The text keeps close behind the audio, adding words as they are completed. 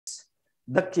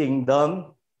the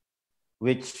kingdom,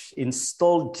 which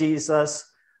installed Jesus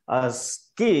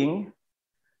as king,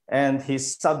 and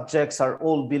his subjects are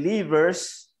all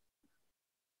believers.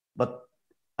 But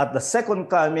at the second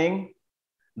coming,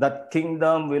 that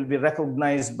kingdom will be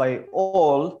recognized by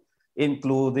all,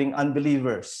 including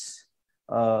unbelievers.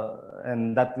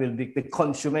 And that will be the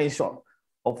consummation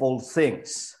of all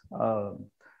things.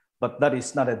 But that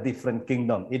is not a different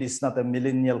kingdom. It is not a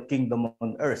millennial kingdom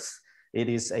on earth. It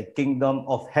is a kingdom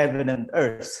of heaven and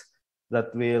earth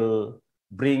that will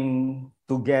bring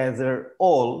together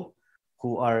all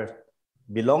who are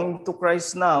belonging to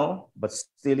Christ now, but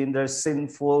still in their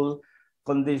sinful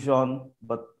condition.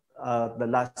 But the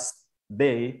last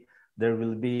day, there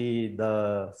will be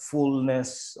the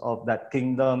fullness of that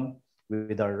kingdom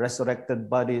with our resurrected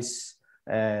bodies,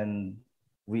 and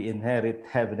we inherit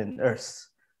heaven and earth.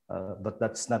 But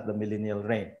that's not the millennial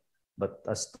reign. But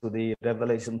as to the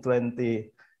Revelation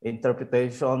 20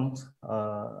 interpretation,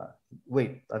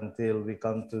 wait until we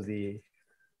come to the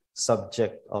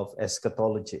subject of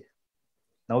eschatology.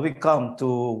 Now we come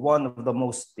to one of the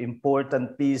most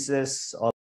important pieces of